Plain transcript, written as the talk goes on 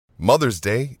Mother's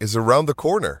Day is around the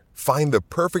corner. Find the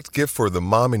perfect gift for the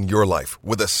mom in your life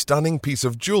with a stunning piece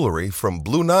of jewelry from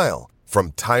Blue Nile.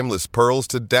 From timeless pearls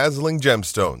to dazzling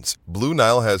gemstones, Blue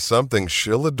Nile has something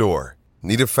she'll adore.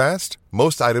 Need it fast?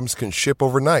 Most items can ship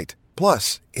overnight.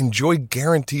 Plus, enjoy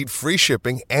guaranteed free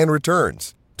shipping and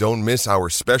returns. Don't miss our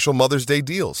special Mother's Day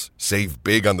deals. Save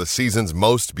big on the season's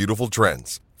most beautiful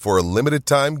trends. For a limited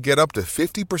time, get up to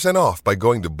 50% off by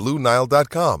going to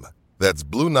BlueNile.com. That's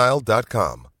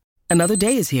BlueNile.com. Another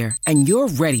day is here, and you're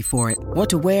ready for it. What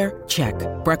to wear? Check.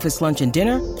 Breakfast, lunch, and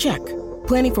dinner? Check.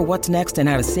 Planning for what's next and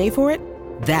how to save for it?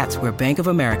 That's where Bank of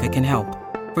America can help.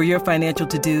 For your financial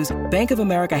to-dos, Bank of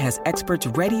America has experts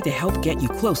ready to help get you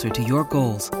closer to your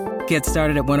goals. Get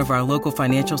started at one of our local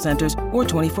financial centers or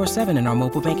 24/7 in our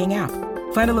mobile banking app.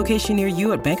 Find a location near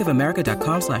you at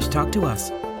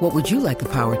bankofamerica.com/talktous. What would you like the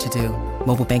power to do?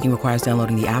 Mobile banking requires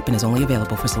downloading the app and is only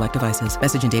available for select devices.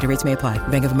 Message and data rates may apply.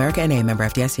 Bank of America N.A., member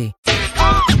FDIC.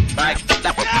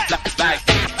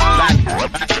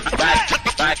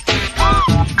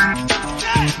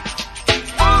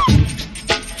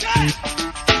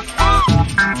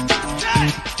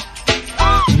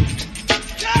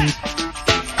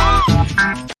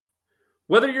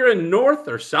 Whether you're in North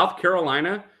or South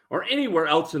Carolina or anywhere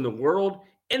else in the world,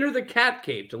 enter the Cat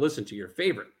Cave to listen to your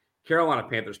favorite Carolina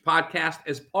Panthers podcast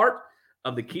as part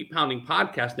of the Keep Pounding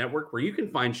Podcast Network, where you can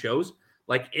find shows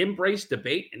like Embrace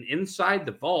Debate and Inside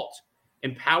the Vault,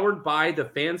 empowered by the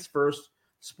Fans First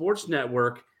Sports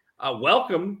Network.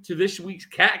 Welcome to this week's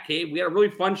Cat Cave. We had a really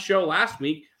fun show last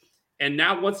week, and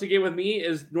now once again with me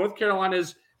is North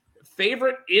Carolina's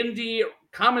favorite indie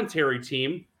commentary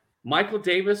team, Michael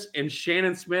Davis and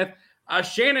Shannon Smith.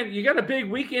 Shannon, you got a big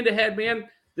weekend ahead, man.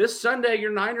 This Sunday,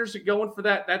 your Niners are going for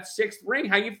that sixth ring.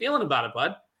 How you feeling about it,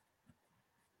 bud?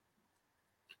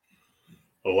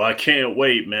 Oh, I can't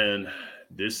wait, man.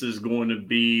 This is going to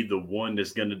be the one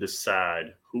that's going to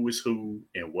decide who is who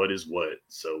and what is what.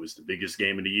 So it's the biggest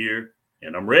game of the year,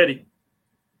 and I'm ready.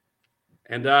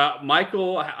 And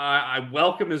Michael, I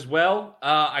welcome as well.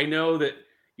 I know that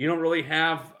you don't really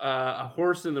have a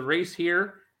horse in the race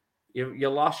here. You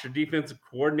lost your defensive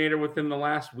coordinator within the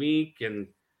last week, and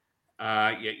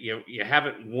you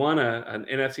haven't won an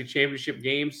NFC Championship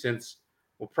game since,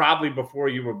 well, probably before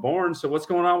you were born. So what's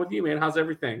going on with you, man? How's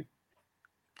everything?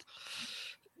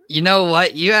 You know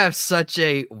what? You have such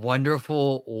a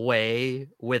wonderful way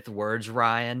with words,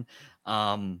 Ryan.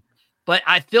 But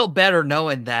I feel better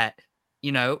knowing that,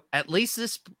 at least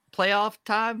this playoff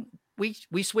time,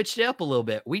 we switched it up a little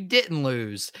bit. We didn't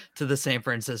lose to the San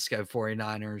Francisco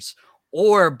 49ers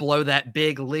or blow that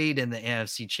big lead in the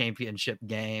NFC Championship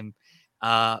game.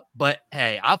 But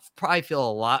hey, I'll probably feel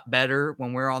a lot better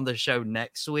when we're on the show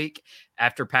next week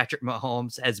after Patrick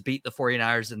Mahomes has beat the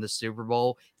 49ers in the Super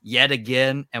Bowl yet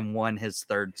again and won his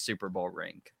third Super Bowl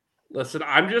ring. Listen,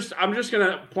 I'm just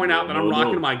gonna point out that I'm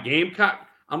rocking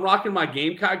my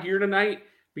Gamecock gear tonight,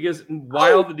 because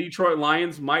while the Detroit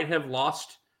Lions might have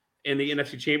lost in the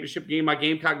NFC Championship game, my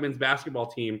Gamecock men's basketball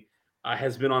team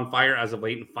has been on fire as of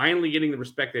late and finally getting the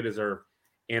respect they deserve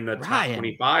in the top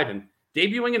 25 and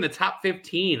debuting in the top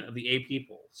 15 of the AP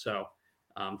poll. So,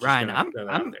 Ryan,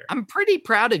 I'm pretty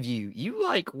proud of you. You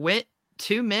went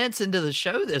 2 minutes into the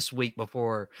show this week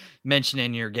before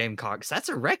mentioning your Gamecocks. That's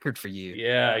a record for you.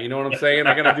 Yeah, you know what I'm saying?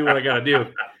 I got to do what I got to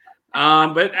do.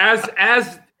 But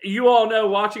as you all know,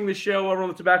 watching the show over on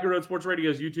the Tobacco Road Sports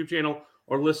Radio's YouTube channel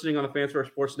or listening on the Fans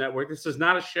First Sports Network, this is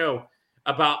not a show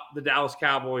about the Dallas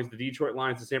Cowboys, the Detroit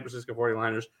Lions, the San Francisco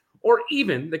 49ers, or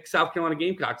even the South Carolina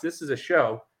Gamecocks. This is a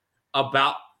show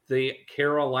about the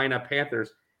Carolina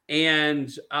Panthers. And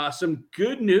some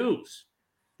good news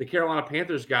the Carolina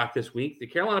Panthers got this week. The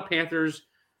Carolina Panthers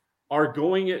are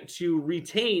going to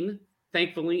retain,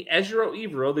 thankfully, Ejiro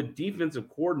Evero, the defensive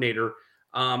coordinator.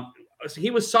 So he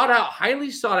was sought out,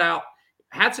 highly sought out,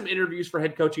 had some interviews for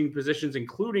head coaching positions,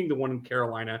 including the one in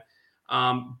Carolina.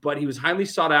 But he was highly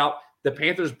sought out. The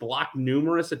Panthers blocked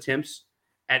numerous attempts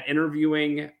at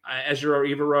interviewing Ejiro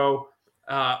Evero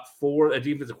for a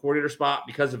defensive coordinator spot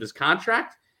because of his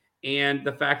contract and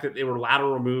the fact that they were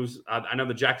lateral moves. I know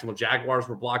the Jacksonville Jaguars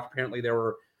were blocked. Apparently there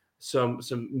were some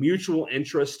mutual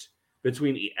interest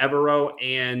between Evero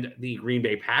and the Green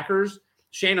Bay Packers.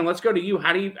 Shannon, let's go to you.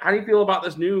 How do you feel about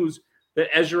this news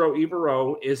that Ejiro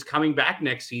Evero is coming back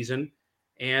next season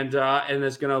and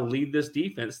is going to lead this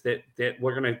defense that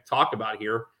we're going to talk about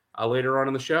here later on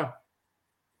in the show?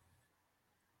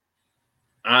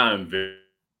 I'm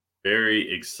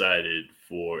very excited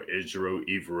for Ejiro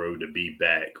Evero to be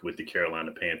back with the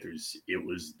Carolina Panthers. It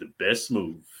was the best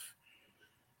move.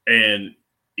 And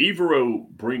Evero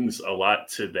brings a lot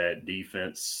to that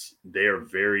defense. They're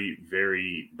very,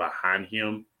 very behind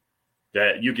him.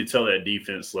 That you can tell that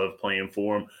defense love playing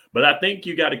for him. But I think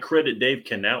you got to credit Dave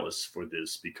Canales for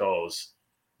this because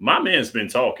my man's been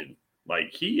talking.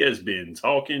 Like, he has been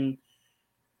talking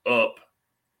up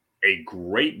a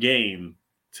great game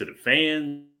to the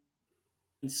fans,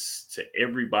 to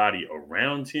everybody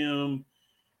around him.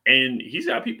 And he's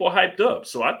got people hyped up.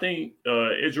 So I think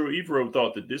Edro Evero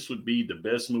thought that this would be the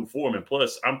best move for him. And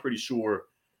plus, I'm pretty sure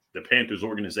the Panthers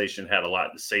organization had a lot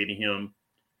to say to him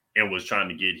and was trying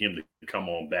to get him to come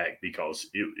on back because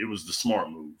it was the smart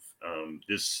move.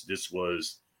 This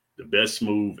was the best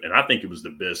move, and I think it was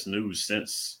the best news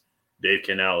since Dave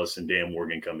Canales and Dan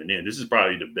Morgan coming in. This is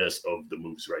probably the best of the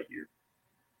moves right here.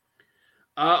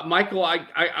 Michael,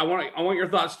 I want your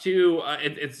thoughts too.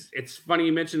 It's funny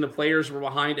you mentioned the players were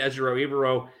behind Ejiro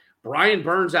Evero. Brian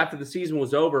Burns, after the season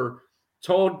was over,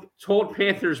 told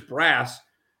Panthers brass,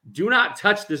 "Do not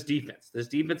touch this defense. This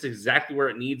defense is exactly where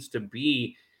it needs to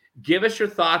be." Give us your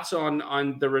thoughts on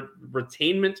the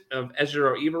retainment of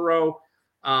Ejiro Evero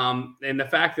and the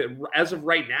fact that as of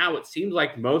right now, it seems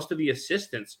like most of the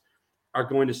assistants are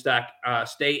going to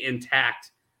stay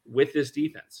intact with this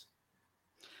defense.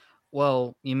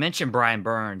 Well, you mentioned Brian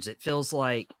Burns. It feels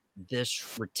like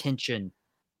this retention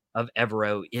of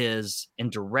Evero is in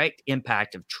direct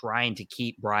impact of trying to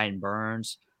keep Brian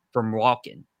Burns from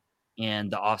walking in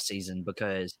the offseason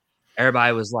because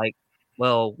everybody was like,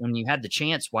 well, when you had the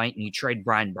chance, why didn't you trade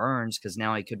Brian Burns? Because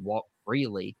now he could walk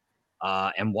freely.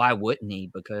 And why wouldn't he?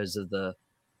 Because of the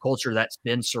culture that's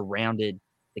been surrounded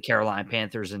the Carolina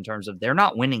Panthers in terms of they're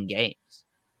not winning games.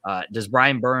 Does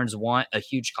Brian Burns want a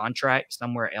huge contract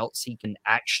somewhere else he can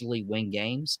actually win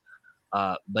games?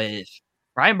 But if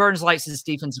Brian Burns likes his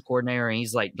defensive coordinator and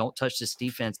he's like, don't touch this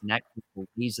defense, and that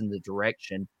he's in the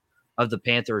direction of the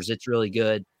Panthers, it's really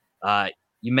good.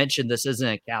 You mentioned this isn't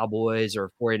a Cowboys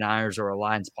or 49ers or a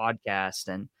Lions podcast,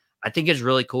 and I think it's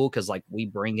really cool because like we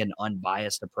bring an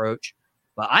unbiased approach.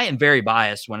 But I am very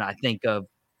biased when I think of,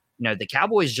 the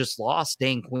Cowboys just lost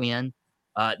Dan Quinn.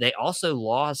 They also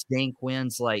lost Dan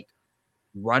Quinn's like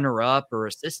runner-up or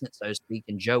assistant, so to speak,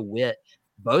 and Joe Witt.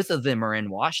 Both of them are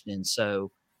in Washington. So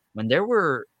when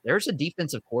there's a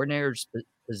defensive coordinator's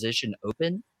position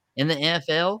open in the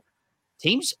NFL,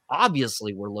 teams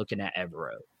obviously were looking at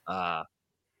Evero.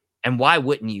 And why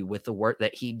wouldn't you with the work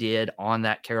that he did on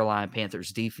that Carolina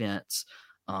Panthers defense?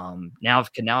 Now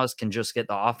if Canales can just get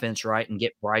the offense right and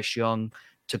get Bryce Young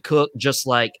to cook just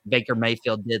like Baker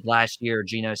Mayfield did last year,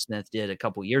 Geno Smith did a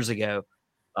couple years ago,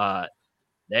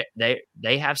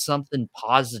 they have something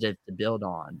positive to build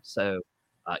on. So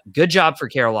good job for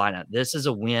Carolina. This is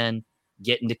a win,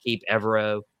 getting to keep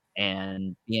Evero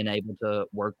and being able to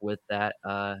work with that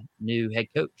new head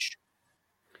coach.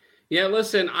 Yeah,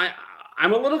 listen,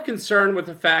 I'm a little concerned with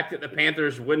the fact that the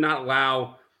Panthers would not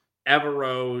allow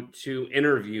Evero to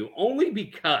interview only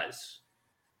because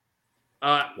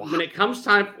when it comes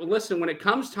time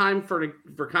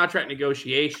for contract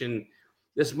negotiation,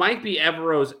 this might be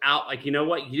Evero's out. Like, you know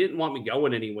what? You didn't want me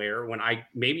going anywhere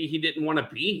maybe he didn't want to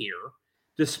be here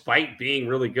despite being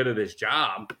really good at his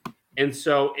job. And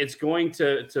so it's going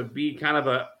to be kind of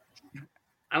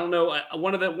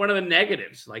one of the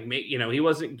negatives. Like, he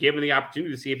wasn't given the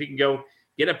opportunity to see if he can go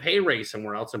get a pay raise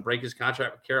somewhere else and break his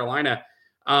contract with Carolina.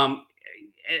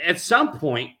 At some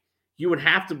point, you would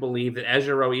have to believe that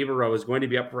Ejiro Evero is going to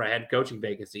be up for a head coaching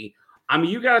vacancy. I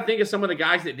mean, you got to think of some of the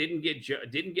guys that didn't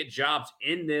get jobs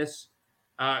in this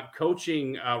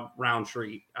coaching round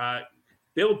tree.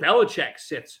 Bill Belichick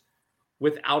sits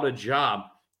without a job.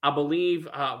 I believe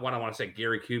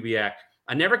Gary Kubiak.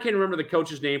 I never can remember the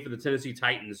coach's name for the Tennessee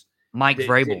Titans. Mike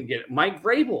Vrabel. Mike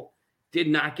Vrabel did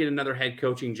not get another head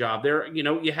coaching job. There,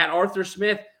 you had Arthur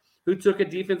Smith, who took a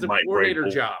defensive coordinator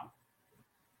job.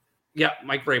 Yeah,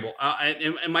 Mike Vrabel.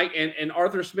 And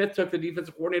Arthur Smith took the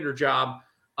defensive coordinator job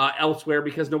elsewhere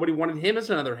because nobody wanted him as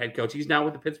another head coach. He's now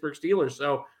with the Pittsburgh Steelers.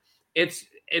 So it's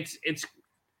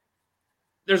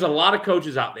there's a lot of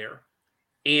coaches out there,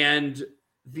 and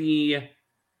I'm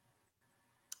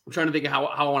trying to think of how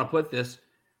I want to put this.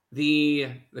 The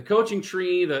coaching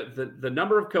tree, the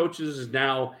number of coaches has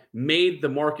now made the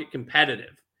market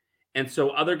competitive. And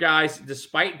so other guys,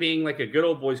 despite being like a good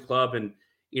old boys club and,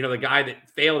 the guy that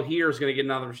failed here is going to get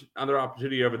another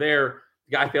opportunity over there.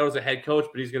 The guy failed as a head coach,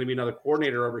 but he's going to be another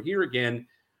coordinator over here again.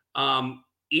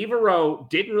 Evero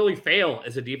didn't really fail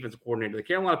as a defensive coordinator. The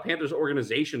Carolina Panthers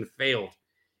organization failed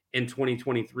in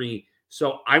 2023.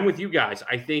 So I'm with you guys.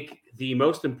 I think the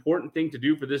most important thing to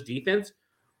do for this defense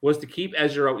was to keep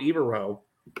Ejiro Evero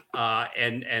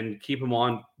and keep him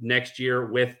on next year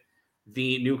with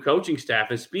the new coaching staff.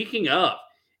 And speaking of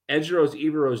Edgeros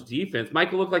Evero's defense,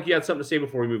 Michael, looked like you had something to say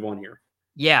before we move on here.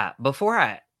 Yeah,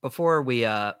 before we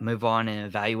move on and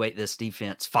evaluate this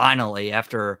defense, finally,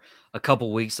 after a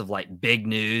couple weeks of like big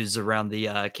news around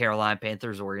the Carolina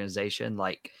Panthers organization,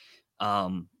 like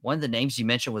one of the names you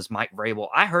mentioned was Mike Vrabel.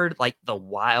 I heard like the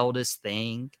wildest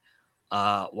thing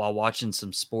while watching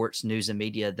some sports news and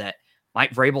media that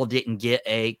Mike Vrabel didn't get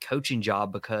a coaching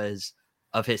job because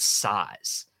of his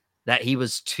size, that he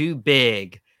was too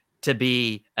big to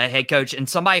be a head coach. And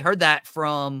somebody heard that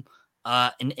from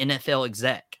an NFL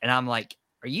exec. And I'm like,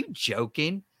 are you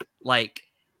joking? Like,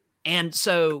 and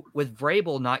so with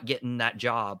Vrabel not getting that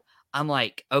job, I'm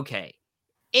like, okay,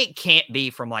 it can't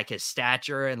be from like his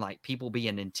stature and like people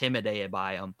being intimidated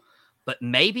by him, but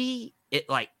maybe it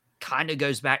like kind of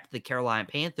goes back to the Carolina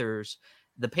Panthers.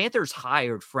 The Panthers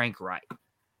hired Frank Reich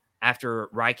after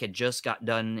Reich had just got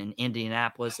done in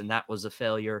Indianapolis, and that was a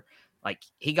failure. Like,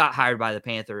 he got hired by the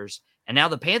Panthers, and now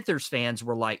the Panthers fans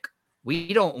were like,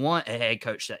 we don't want a head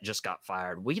coach that just got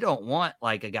fired. We don't want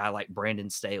like a guy like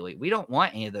Brandon Staley. We don't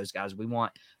want any of those guys. We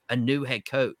want a new head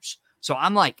coach. So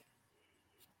I'm like,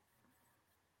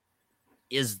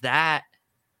 is that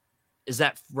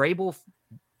Vrabel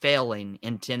failing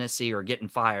in Tennessee or getting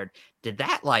fired? Did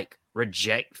that like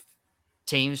reject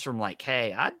teams from like,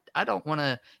 hey, I don't want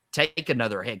to take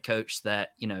another head coach that,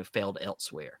 you know, failed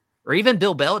elsewhere, or even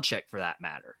Bill Belichick for that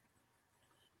matter?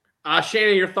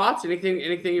 Shannon, your thoughts? Anything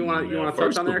you want to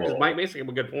touch on there? Because Mike makes some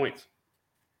good points.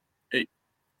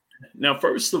 Now,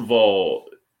 first of all,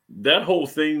 that whole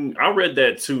thing, I read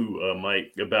that too,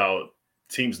 Mike, about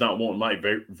teams not wanting Mike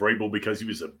Vrabel because he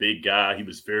was a big guy. He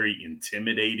was very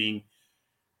intimidating.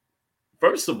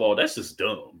 First of all, that's just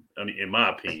dumb. I mean, in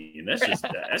my opinion, that's just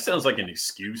that sounds like an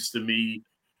excuse to me.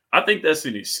 I think that's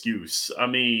an excuse. I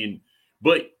mean,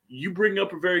 but you bring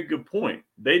up a very good point.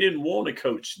 They didn't want a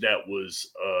coach that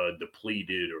was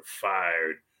depleted or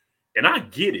fired. And I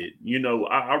get it. You know,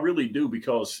 I really do,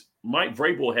 because Mike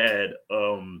Vrabel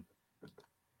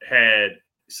had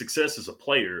success as a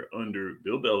player under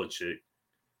Bill Belichick,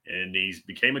 and he's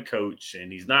became a coach,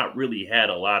 and he's not really had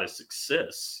a lot of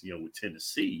success, you know, with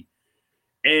Tennessee.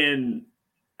 And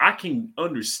I can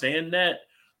understand that.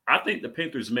 I think the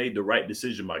Panthers made the right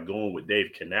decision by going with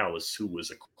Dave Canales, who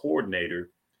was a coordinator,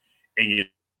 and you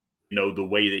know the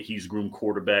way that he's groomed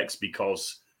quarterbacks,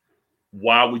 because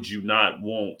why would you not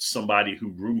want somebody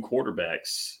who groomed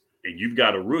quarterbacks, and you've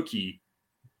got a rookie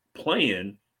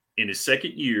playing in his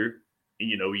second year, and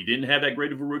you know he didn't have that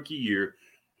great of a rookie year.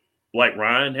 Like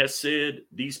Ryan has said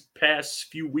these past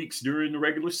few weeks during the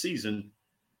regular season,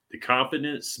 the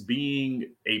confidence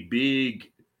being a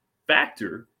big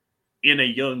factor in a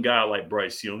young guy like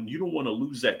Bryce Young. You don't want to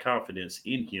lose that confidence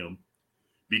in him,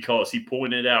 because he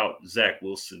pointed out Zach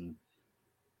Wilson.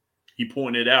 He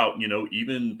pointed out, you know,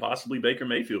 even possibly Baker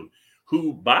Mayfield,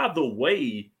 who, by the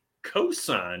way,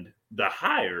 co-signed the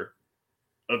hire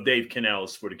of Dave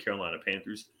Canales for the Carolina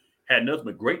Panthers, had nothing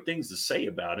but great things to say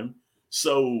about him.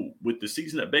 So with the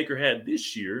season that Baker had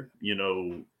this year, you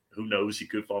know, who knows? He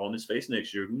could fall on his face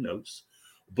next year. Who knows?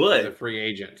 But he's a free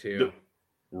agent too.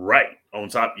 Right. On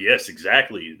top. Yes,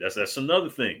 exactly. That's another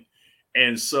thing.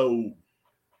 And so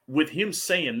with him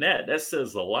saying that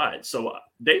says a lot. So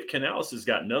Dave Canales has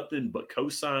got nothing but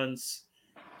cosigns.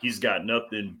 He's got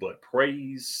nothing but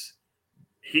praise.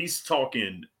 He's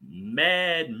talking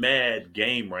mad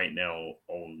game right now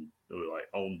on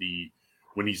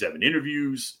when he's having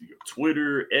interviews,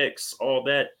 Twitter, X, all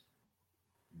that.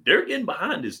 They're getting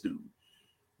behind this dude.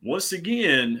 Once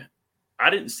again, I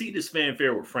didn't see this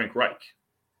fanfare with Frank Reich.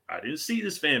 I didn't see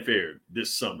this fanfare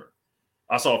this summer.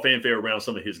 I saw fanfare around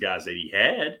some of his guys that he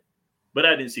had, but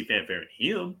I didn't see fanfare in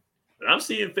him. But I'm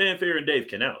seeing fanfare in Dave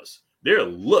Canales. They're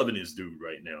loving this dude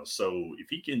right now. So if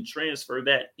he can transfer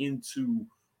that into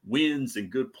wins and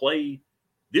good play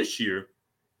this year,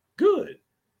 good.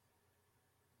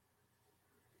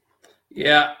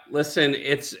 Yeah, listen,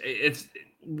 it's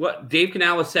what Dave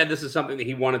Canales said. This is something that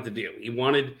he wanted to do. He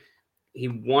wanted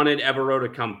Evero to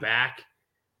come back.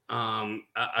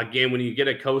 Again, when you get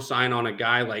a cosign on a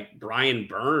guy like Brian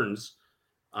Burns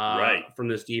from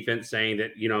this defense, saying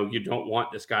that, you know, you don't want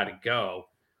this guy to go,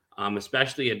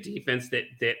 especially a defense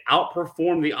that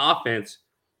outperformed the offense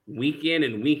week in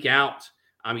and week out.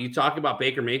 You talk about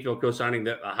Baker Mayfield co-signing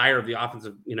the hire of the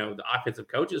offensive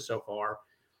coaches so far.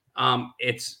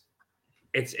 It's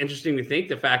interesting to think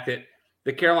the fact that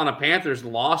the Carolina Panthers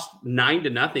lost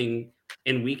 9-0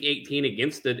 in Week 18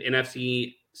 against the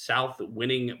NFC South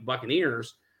winning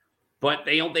Buccaneers, but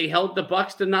they held the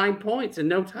Bucs to 9 points and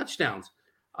no touchdowns.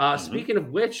 Speaking of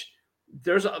which,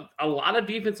 there's a lot of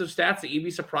defensive stats that you'd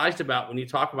be surprised about when you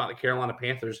talk about the Carolina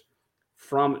Panthers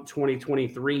from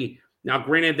 2023. Now,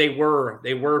 granted, they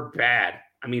were bad.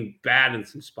 I mean, bad in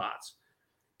some spots,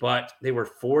 but they were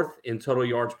 4th in total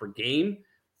yards per game,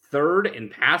 3rd in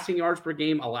passing yards per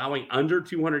game, allowing under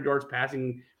 200 yards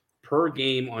passing per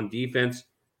game on defense.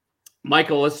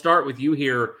 Michael, let's start with you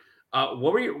here.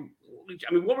 What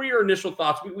were your initial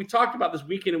thoughts? We talked about this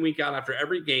week in and week out after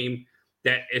every game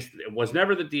that it was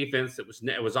never the defense.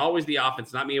 It was always the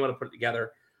offense not being able to put it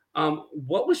together.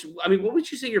 What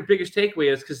would you say your biggest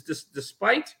takeaway is? Because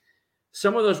despite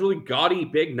some of those really gaudy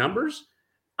big numbers,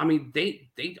 I mean, they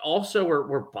also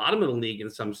were bottom of the league in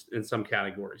some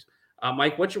categories.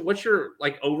 Mike, what's your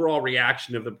like overall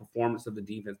reaction of the performance of the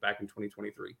defense back in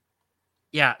 2023?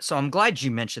 Yeah, so I'm glad you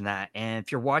mentioned that. And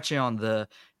if you're watching on the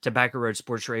Tobacco Road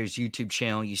Sports Radio's YouTube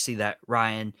channel, you see that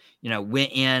Ryan,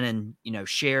 went in and,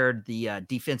 shared the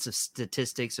defensive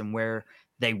statistics and where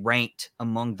they ranked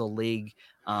among the league.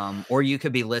 Or you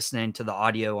could be listening to the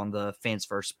audio on the Fans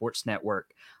First Sports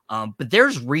Network. But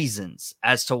there's reasons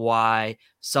as to why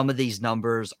some of these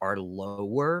numbers are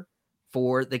lower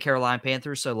for the Carolina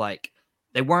Panthers. So, like,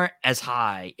 they weren't as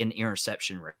high in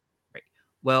interception rate.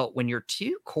 Well, when your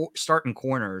two starting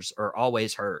corners are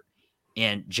always hurt,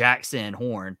 and Jackson and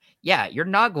Horn, yeah, you're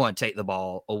not going to take the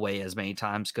ball away as many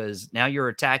times because now you're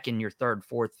attacking your 3rd,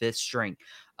 4th, 5th string.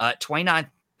 29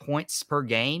 points per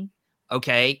game.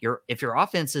 Okay, if your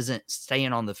offense isn't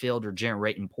staying on the field or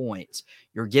generating points,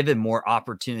 you're giving more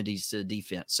opportunities to the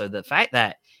defense. So the fact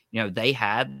that they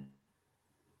had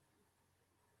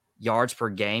yards per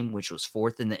game, which was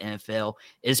 4th in the NFL,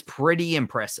 is pretty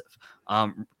impressive.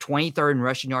 23rd in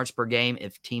rushing yards per game.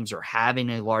 If teams are having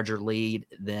a larger lead,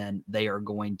 then they are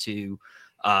going to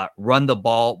run the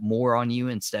ball more on you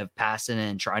instead of passing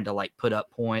and trying to like put up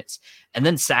points. And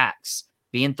then sacks,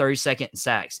 being 32nd in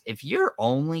sacks. If your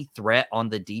only threat on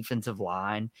the defensive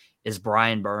line is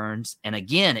Brian Burns, and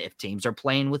again, if teams are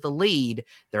playing with a lead,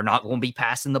 they're not going to be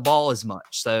passing the ball as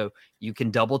much. So you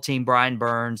can double team Brian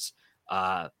Burns,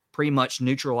 pretty much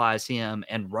neutralize him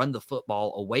and run the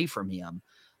football away from him.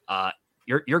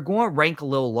 You're going to rank a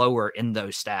little lower in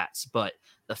those stats, but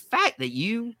the fact that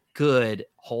you could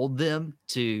hold them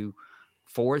to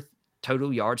 4th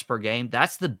total yards per game,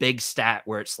 that's the big stat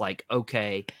where it's like,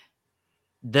 okay,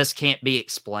 this can't be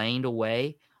explained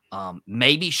away.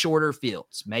 Maybe shorter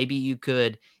fields. Maybe you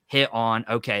could hit on,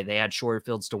 okay, they had shorter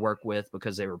fields to work with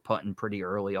because they were punting pretty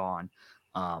early on.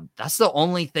 That's the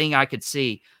only thing I could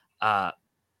see.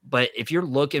 But if you're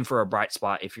looking for a bright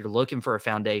spot, if you're looking for a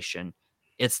foundation,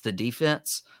 it's the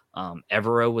defense.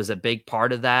 Evero was a big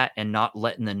part of that, and not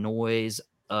letting the noise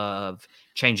of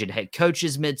changing head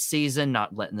coaches midseason,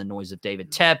 not letting the noise of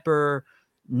David Tepper,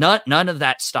 none of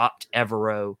that stopped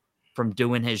Evero from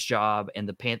doing his job, and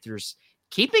the Panthers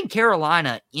keeping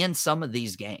Carolina in some of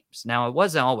these games. Now, it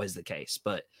wasn't always the case,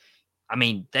 but I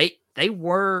mean, they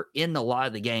were in a lot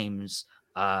of the games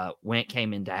when it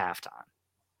came into halftime.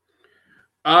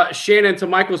 Shannon, to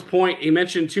Michael's point, he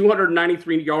mentioned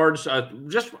 293 yards,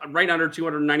 just right under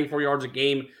 294 yards a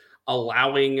game,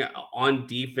 allowing on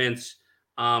defense,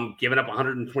 giving up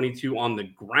 122 on the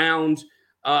ground.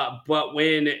 But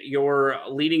when your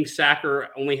leading sacker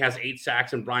only has 8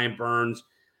 sacks and Brian Burns,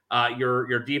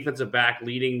 your defensive back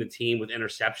leading the team with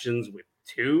interceptions with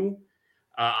 2.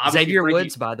 Xavier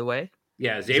Woods, by the way.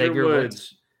 Yeah, Xavier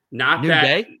Woods. Not new that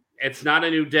day? It's not a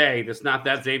new day. It's not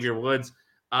that Xavier Woods.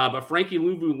 But Frankie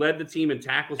Louvu led the team in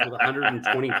tackles with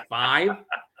 125.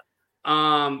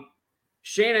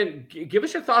 Shannon, give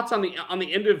us your thoughts on the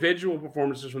individual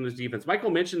performances from this defense. Michael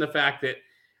mentioned the fact that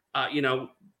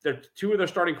the 2 of their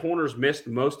starting corners missed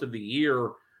most of the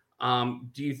year.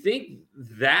 Do you think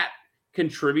that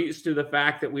contributes to the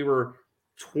fact that we were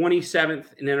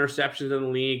 27th in interceptions in the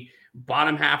league,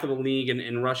 bottom half of the league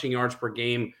in rushing yards per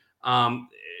game?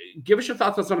 Give us your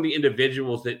thoughts on some of the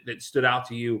individuals that stood out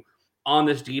to you on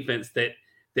this defense that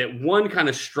one kind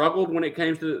of struggled when it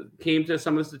came to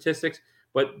some of the statistics,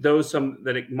 but some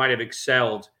that it might have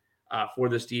excelled for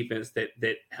this defense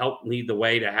that helped lead the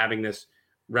way to having this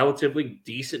relatively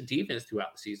decent defense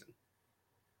throughout the season.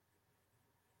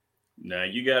 Now,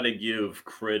 you got to give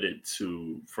credit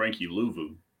to Frankie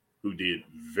Louvu, who did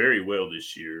very well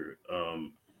this year,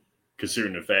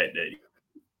 considering the fact that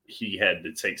he had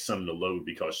to take some of the load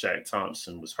because Shaq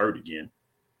Thompson was hurt again.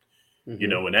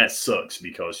 Mm-hmm. And that sucks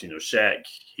because, Shaq,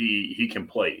 he can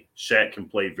play. Shaq can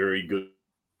play very good.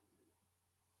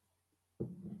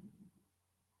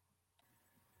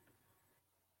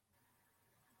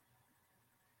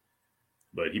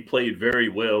 But he played very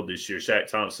well this year. Shaq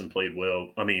Thompson played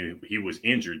well. I mean, he was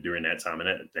injured during that time,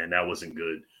 and that wasn't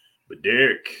good.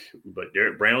 But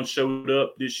Derek Brown showed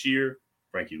up this year.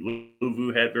 Frankie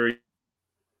Louvu had very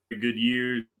good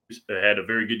years. Had a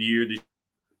very good year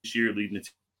this year, leading the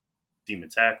team in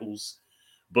tackles.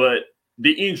 But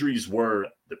the injuries were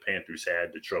the Panthers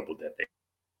had, the trouble that they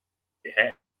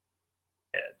had.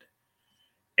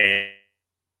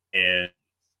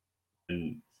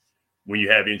 And when you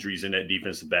have injuries in that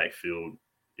defensive backfield,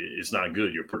 it's not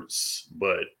good. You're purse,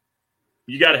 but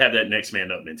you got to have that next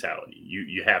man up mentality.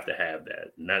 You have to have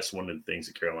that, and that's one of the things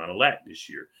that Carolina lacked this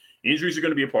year. Injuries are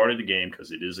going to be a part of the game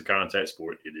because it is a contact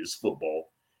sport. It is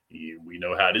football. We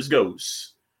know how this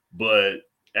goes, but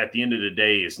at the end of the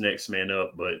day, it's next man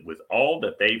up. But with all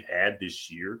that they've had this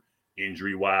year,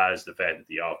 injury-wise, the fact that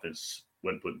the offense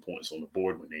wasn't putting points on the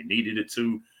board when they needed it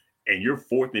to, and you're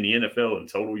fourth in the NFL in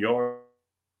total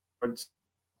yards,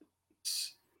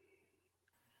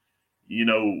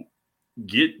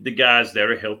 get the guys that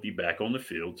are healthy back on the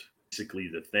field. Basically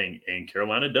the thing, and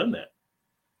Carolina done that.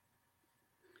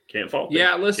 Can't fault them.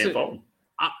 Yeah, listen, can't fault them.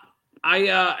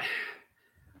 I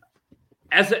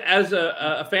as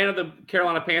a fan of the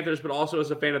Carolina Panthers, but also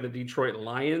as a fan of the Detroit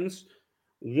Lions,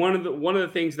 one of the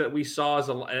things that we saw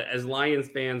as Lions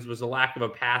fans was a lack of a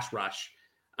pass rush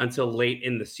until late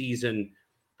in the season,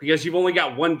 because you've only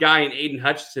got one guy in Aiden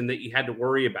Hutchinson that you had to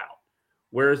worry about.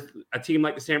 Whereas a team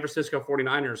like the San Francisco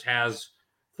 49ers has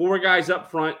 4 guys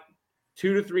up front,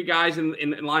 2 to 3 guys in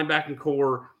linebacking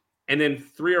core, and then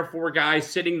 3 or 4 guys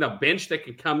sitting the bench that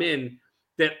can come in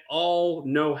that all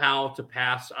know how to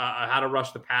pass, how to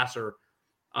rush the passer.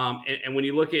 And when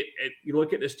you look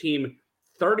at this team,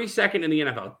 32nd in the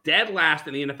NFL, dead last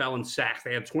in the NFL in sacks.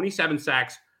 They had 27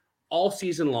 sacks all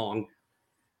season long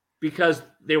because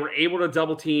they were able to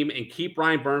double team and keep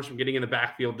Brian Burns from getting in the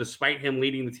backfield, despite him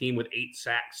leading the team with 8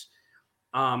 sacks.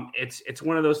 It's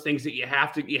one of those things that you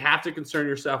have to concern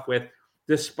yourself with,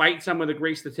 despite some of the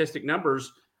great statistic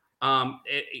numbers.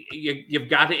 You've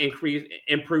got to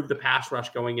improve the pass rush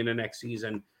going into next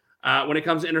season. When it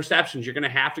comes to interceptions, you're going to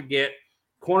have to get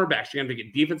cornerbacks. You're going to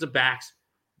get defensive backs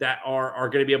that are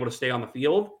going to be able to stay on the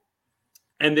field,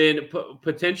 and then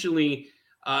potentially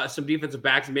some defensive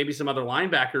backs and maybe some other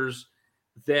linebackers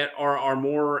that are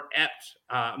more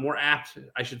apt,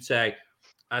 I should say,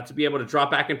 to be able to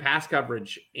drop back in pass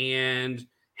coverage and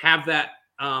have that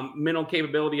mental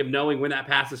capability of knowing when that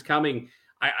pass is coming.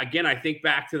 I think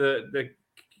back to the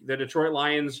Detroit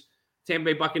Lions, Tampa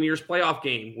Bay Buccaneers playoff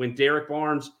game when Derek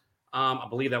Barnes, I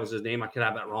believe that was his name, I could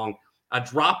have that wrong,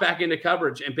 dropped back into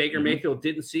coverage and Baker Mayfield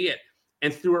didn't see it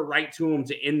and threw it right to him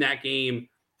to end that game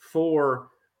for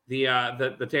the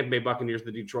Tampa Bay Buccaneers,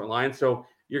 the Detroit Lions. So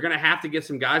you're going to have to get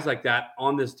some guys like that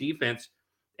on this defense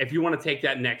if you want to take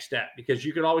that next step, because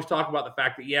you could always talk about the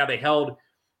fact that,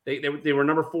 they were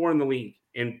number 4 in the league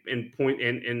in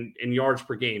yards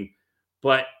per game.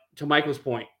 But to Michael's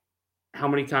point, how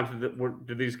many times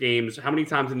how many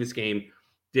times in this game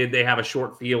did they have a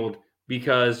short field?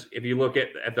 Because if you look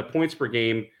at the points per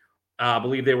game, I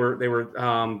believe they were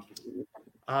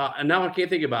and now I can't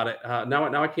think about it.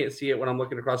 Now I can't see it when I'm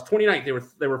looking across.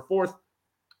 29th, they were fourth.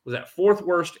 Was that fourth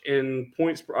worst in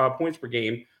points per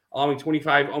game, allowing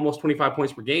almost 25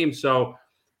 points per game. So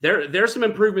there's some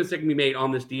improvements that can be made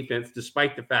on this defense,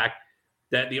 despite the fact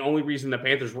that the only reason the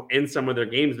Panthers were in some of their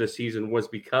games this season was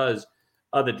because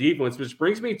of the defense, which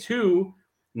brings me to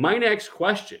my next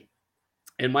question.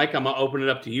 And Mike, I'm going to open it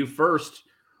up to you first.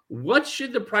 What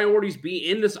should the priorities be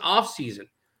in this offseason?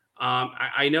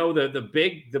 I know the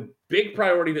big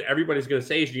priority that everybody's going to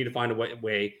say is you need to find a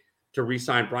way to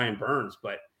re-sign Brian Burns.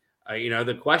 But,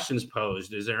 the question's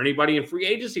posed. Is there anybody in free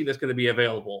agency that's going to be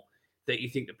available that you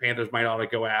think the Panthers might ought to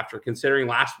go after? Considering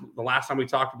the last time we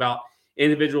talked about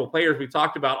individual players, we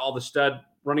talked about all the stud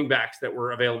running backs that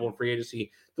were available in free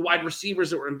agency, the wide receivers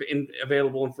that were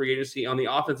available in free agency on the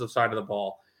offensive side of the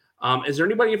ball. Is there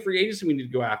anybody in free agency we need to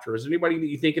go after? Is there anybody that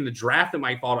you think in the draft that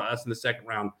might fall to us in the second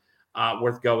round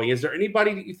worth going? Is there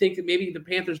anybody that you think that maybe the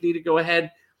Panthers need to go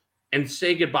ahead and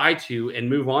say goodbye to and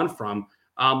move on from?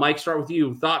 Mike, start with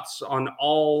you. Thoughts on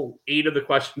all 8 of the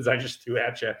questions I just threw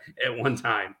at you at one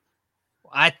time?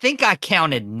 I think I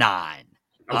counted 9.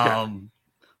 Okay.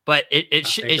 But it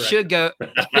should go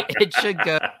to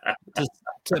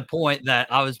the point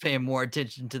that I was paying more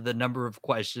attention to the number of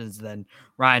questions than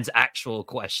Ryan's actual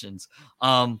questions.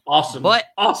 Awesome. But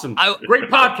awesome. Great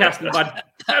podcasting, bud.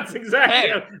 That's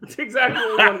exactly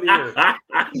what we wanted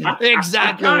to hear.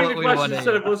 Exactly what we wanted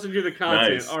instead of listening to the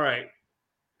content. Nice. All right.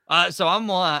 So I'm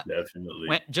definitely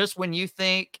when you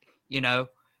think,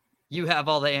 you have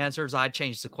all the answers, I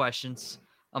change the questions.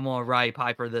 I'm going to Roddy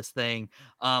Piper this thing.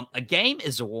 A game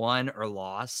is won or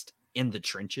lost in the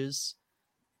trenches.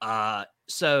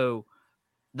 So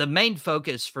the main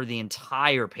focus for the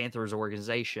entire Panthers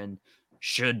organization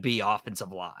should be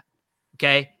offensive line.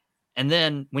 Okay. And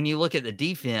then when you look at the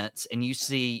defense and you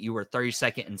see you were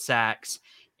 32nd in sacks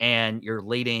and your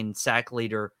leading sack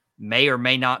leader may or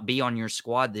may not be on your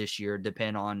squad this year,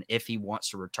 depending on if he wants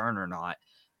to return or not.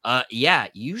 Yeah,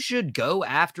 you should go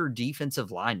after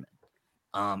defensive linemen.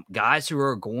 Guys who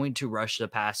are going to rush the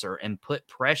passer and put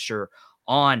pressure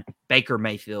on Baker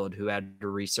Mayfield, who had a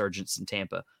resurgence in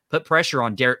Tampa. Put pressure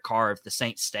on Derek Carr if the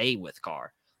Saints stay with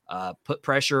Carr. Put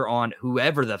pressure on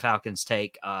whoever the Falcons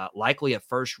take, likely a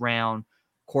first-round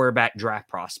quarterback draft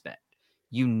prospect.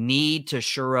 You need to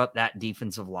shore up that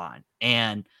defensive line.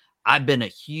 And I've been a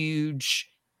huge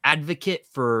advocate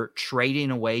for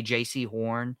trading away J.C.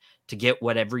 Horn to get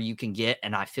whatever you can get,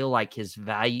 and I feel like his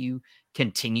value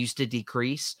continues to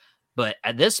decrease. But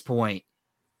at this point,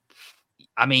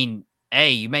 I mean,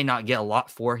 A, you may not get a lot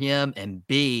for him, and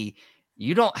B,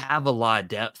 you don't have a lot of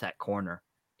depth at corner.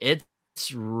 It's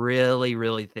really,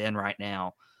 really thin right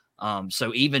now.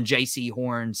 So even J.C.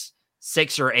 Horn's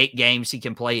 6 or 8 games he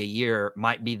can play a year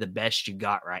might be the best you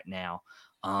got right now.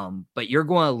 But you're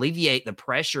going to alleviate the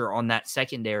pressure on that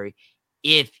secondary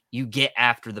if you get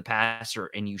after the passer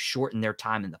and you shorten their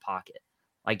time in the pocket.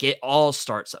 Like, it all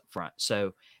starts up front.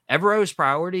 So Evero's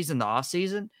priorities in the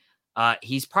offseason,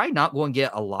 he's probably not going to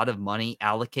get a lot of money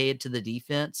allocated to the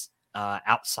defense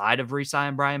outside of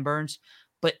re-signing Brian Burns.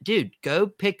 But, dude, go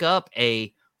pick up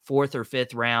a 4th or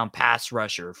 5th round pass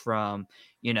rusher from,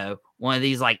 one of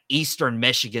these, like, Eastern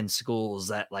Michigan schools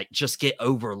that, like, just get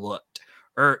overlooked.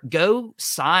 Or go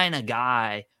sign a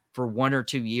guy for 1 or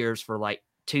 2 years for, like,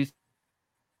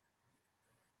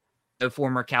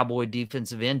 former Cowboy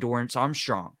defensive end Dorrance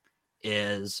Armstrong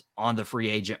is on the free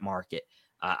agent market.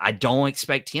 I don't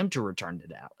expect him to return to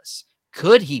Dallas.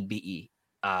 Could he be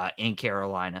in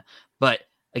Carolina? But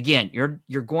again, you're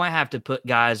going to have to put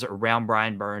guys around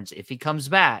Brian Burns if he comes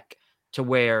back to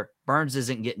where Burns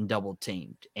isn't getting double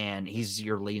teamed and he's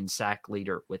your leading sack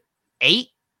leader with 8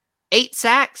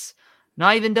 sacks,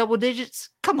 not even double digits.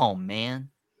 Come on, man.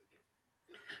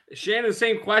 Shannon,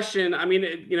 same question. I mean,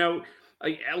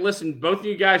 listen, both of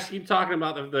you guys keep talking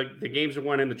about the games that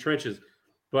went in the trenches,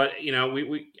 but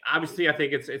we obviously, I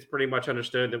think it's pretty much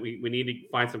understood that we need to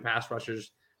find some pass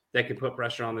rushers that can put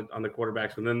pressure on the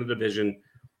quarterbacks within the division.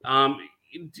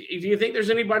 Do you think there's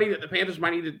anybody that the Panthers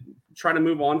might need to try to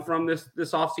move on from this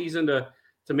offseason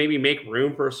to maybe make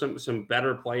room for some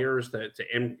better players to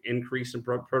increase some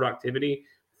productivity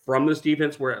from this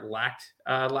defense where it lacked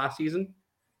last season?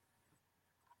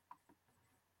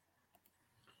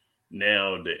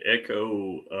 Now, to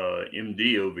echo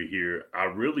MD over here, I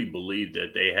really believe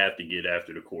that they have to get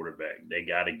after the quarterback. They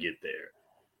got to get there.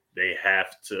 They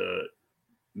have to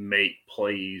make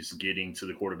plays getting to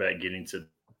the quarterback, getting to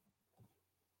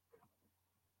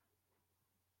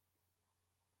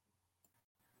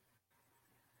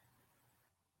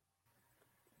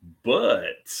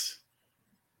but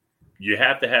you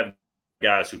have to have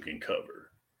guys who can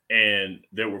cover. And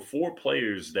there were 4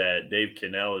 players that Dave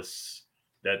Canales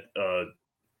that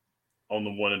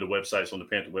on one of the websites, on the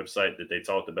Panther website, that they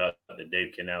talked about that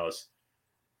Dave Canales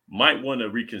might want to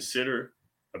reconsider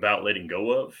about letting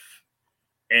go of.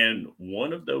 And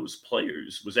one of those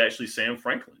players was actually Sam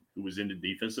Franklin, who was in the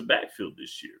defensive backfield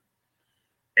this year.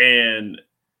 And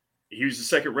he was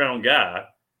a 2nd round guy.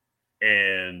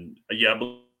 And I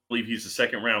believe he's a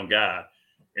 2nd round guy.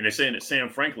 And they're saying that Sam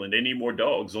Franklin, they need more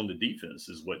dogs on the defense,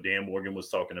 is what Dan Morgan was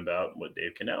talking about, what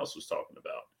Dave Canales was talking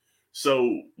about.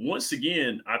 So once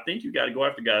again, I think you got to go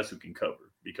after guys who can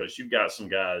cover, because you've got some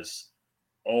guys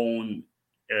in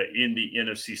the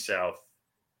NFC South.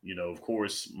 Of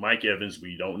course, Mike Evans,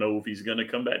 we don't know if he's going to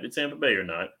come back to Tampa Bay or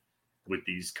not with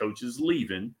these coaches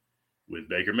leaving, with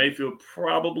Baker Mayfield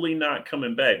probably not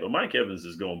coming back. But Mike Evans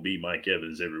is going to be Mike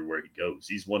Evans everywhere he goes.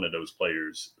 He's one of those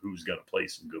players who's going to play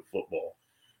some good football.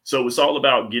 So it's all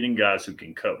about getting guys who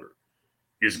can cover.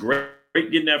 It's great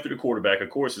getting after the quarterback. Of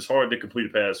course, it's hard to complete a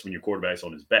pass when your quarterback's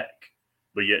on his back.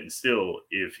 But yet and still,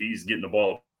 if he's getting the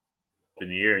ball up in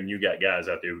the air and you got guys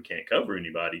out there who can't cover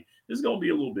anybody, it's going to be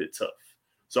a little bit tough.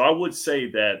 So I would say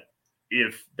that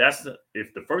if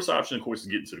the first option, of course, is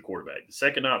getting to the quarterback, the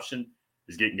second option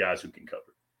is getting guys who can cover.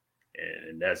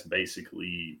 And that's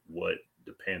basically what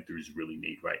the Panthers really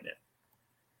need right now.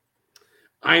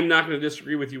 I'm not going to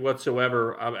disagree with you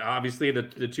whatsoever. Obviously, the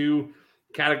 2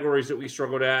 categories that we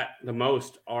struggled at the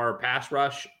most are pass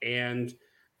rush and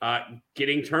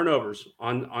getting turnovers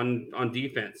on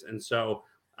defense. And so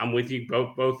I'm with you,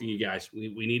 both of you guys.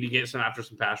 We need to get after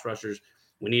some pass rushers.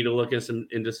 We need to look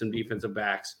into some defensive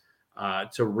backs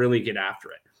to really get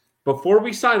after it. Before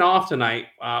we sign off tonight,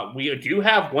 we do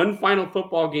have one final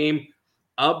football game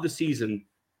of the season.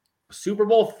 Super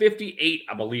Bowl 58,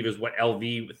 I believe, is what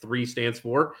LV3 stands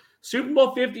for. Super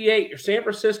Bowl 58, your San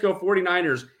Francisco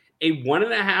 49ers, a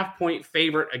 1.5-point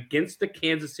favorite against the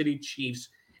Kansas City Chiefs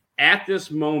at this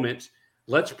moment.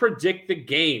 Let's predict the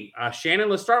game. Shannon,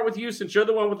 let's start with you since you're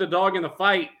the one with the dog in the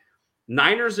fight.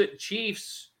 Niners at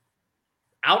Chiefs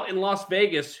out in Las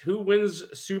Vegas. Who wins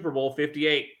Super Bowl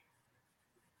 58?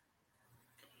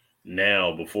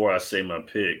 Now, before I say my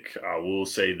pick, I will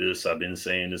say this. I've been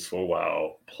saying this for a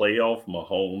while. Playoff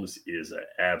Mahomes is an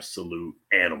absolute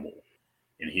animal,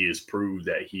 and he has proved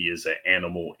that he is an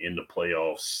animal in the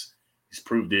playoffs. He's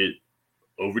proved it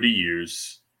over the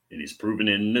years, and he's proven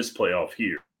it in this playoff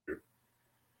here.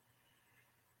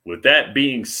 With that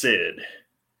being said,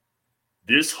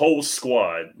 this whole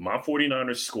squad, my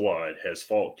 49ers squad, has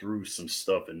fought through some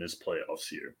stuff in this playoffs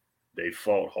here. They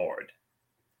fought hard.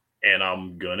 And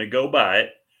I'm going to go by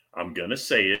it. I'm going to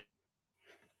say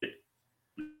it.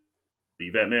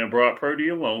 Leave that man Brock Purdy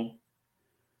alone.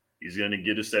 He's going to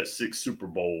get us that 6th Super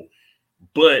Bowl.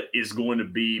 But it's going to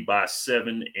be by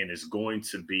 7, and it's going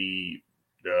to be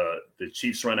the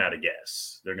Chiefs run out of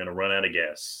gas. They're going to run out of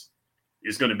gas.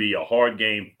 It's going to be a hard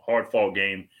game, hard-fought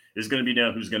game. It's going to be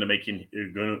down who's going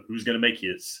to make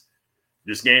hits.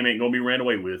 This game ain't going to be ran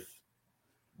away with.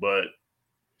 But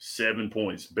 7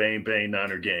 points. Bang, bang,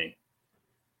 Niner game.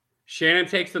 Shannon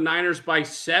takes the Niners by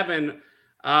 7.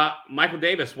 Michael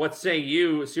Davis, what say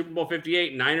you? Super Bowl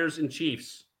 58, Niners and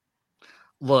Chiefs.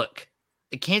 Look,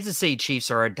 the Kansas City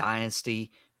Chiefs are a dynasty.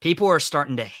 People are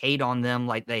starting to hate on them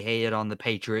like they hated on the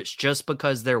Patriots just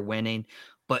because they're winning.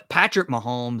 But Patrick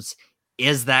Mahomes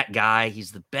is that guy.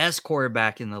 He's the best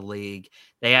quarterback in the league.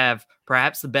 They have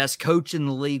perhaps the best coach in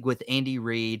the league with Andy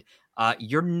Reid.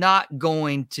 You're not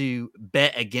going to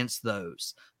bet against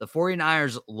those. The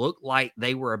 49ers looked like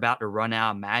they were about to run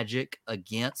out of magic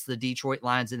against the Detroit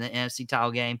Lions in the NFC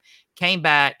title game. Came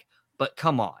back, but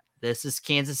come on. This is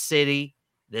Kansas City.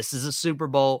 This is a Super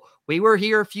Bowl. We were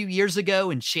here a few years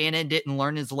ago, and Shannon didn't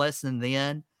learn his lesson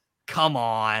then. Come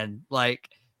on. Like,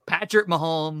 Patrick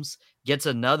Mahomes gets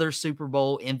another Super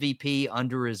Bowl MVP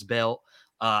under his belt.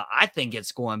 I think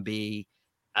it's going to be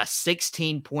a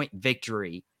 16-point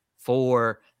victory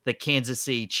for the Kansas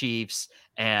City Chiefs.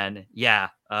 And yeah,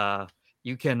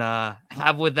 you can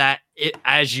have with that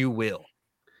as you will.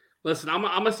 Listen, I'm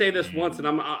gonna say this once, and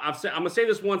I'm gonna say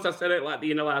this once. I said it at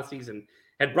the end of last season.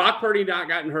 Had Brock Purdy not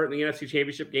gotten hurt in the NFC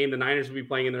Championship game, the Niners would be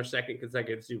playing in their 2nd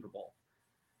consecutive Super Bowl.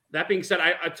 That being said,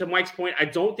 to Mike's point, I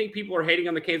don't think people are hating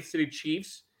on the Kansas City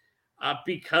Chiefs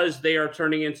because they are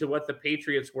turning into what the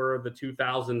Patriots were of the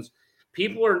 2000s.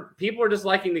 People are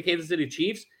disliking the Kansas City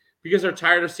Chiefs because they're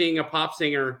tired of seeing a pop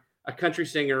singer, a country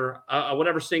singer,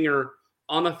 whatever singer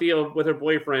on the field with her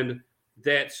boyfriend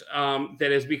that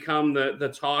has become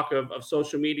the talk of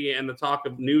social media and the talk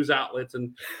of news outlets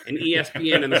and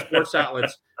ESPN and the sports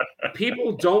outlets.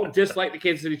 People don't dislike the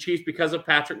Kansas City Chiefs because of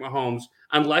Patrick Mahomes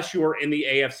unless you are in the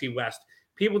AFC West.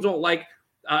 People don't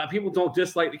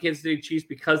dislike the Kansas City Chiefs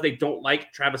because they don't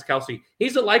like Travis Kelce.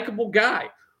 He's a likable guy.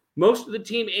 Most of the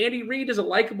team, Andy Reid is a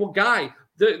likable guy.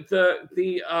 The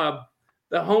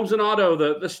Homes and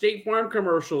Auto, the State Farm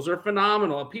commercials are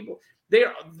phenomenal.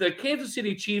 The Kansas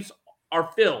City Chiefs are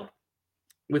filled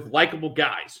with likable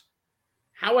guys.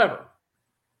 However,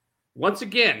 once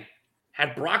again,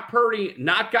 had Brock Purdy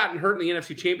not gotten hurt in the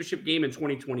NFC Championship game in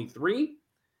 2023,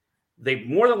 they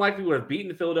more than likely would have beaten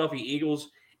the Philadelphia Eagles.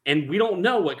 And we don't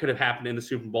know what could have happened in the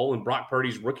Super Bowl in Brock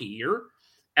Purdy's rookie year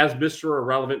as Mr.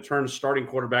 Irrelevant turned starting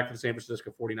quarterback for the San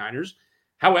Francisco 49ers.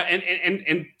 However,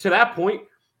 and to that point,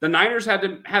 the Niners had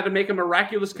to make a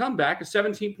miraculous comeback, a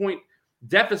 17-point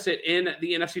deficit in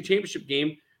the NFC Championship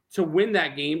game to win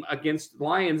that game against the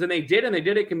Lions, and they did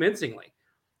it convincingly.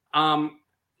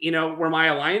 Where my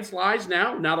alliance lies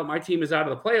now that my team is out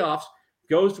of the playoffs,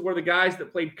 goes to where the guys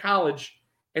that played college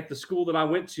at the school that I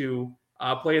went to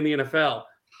play in the NFL.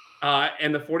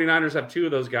 And the 49ers have 2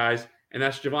 of those guys, and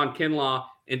that's Javon Kinlaw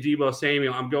and Deebo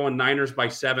Samuel. I'm going Niners by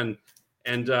 7.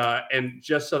 And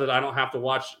just so that I don't have to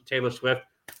watch Taylor Swift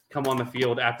come on the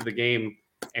field after the game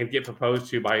and get proposed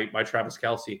to by Travis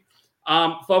Kelce.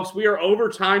 Folks, we are over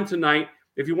time tonight.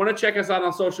 If you want to check us out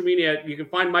on social media, you can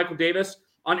find Michael Davis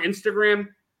on Instagram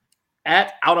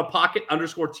at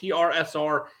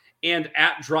 @outofpocket_TRSR and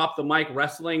at Drop the Mic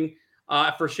Wrestling.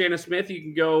 For Shannon Smith, you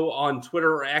can go on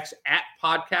Twitter or X at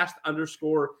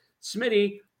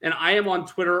 @podcast_Smitty. And I am on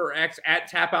Twitter or X at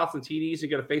Tapouts and TDs. You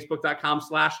go to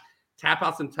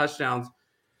Facebook.com/Tapouts and Touchdowns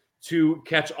to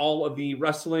catch all of the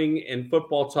wrestling and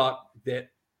football talk that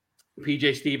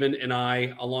PJ Steven and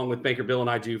I, along with Banker Bill and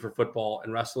I, do for football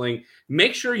and wrestling.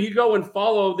 Make sure you go and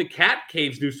follow the Cat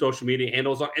Cave's new social media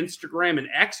handles on Instagram and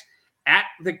X at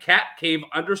the Cat Cave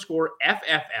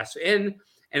 _FFSN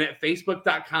and at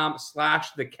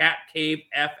Facebook.com/the Cat Cave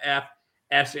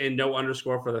FFSN, no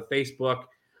underscore for the Facebook.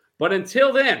 But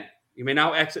until then, you may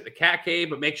now exit the Cat Cave,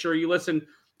 but make sure you listen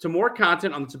to more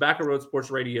content on the Tobacco Road Sports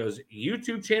Radio's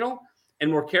YouTube channel and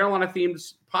more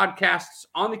Carolina-themed podcasts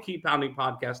on the Keep Pounding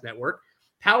Podcast Network,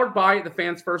 powered by the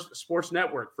Fans First Sports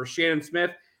Network. For Shannon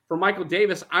Smith, for Michael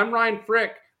Davis, I'm Ryan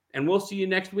Frick, and we'll see you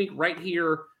next week right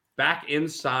here back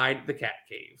inside the Cat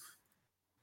Cave.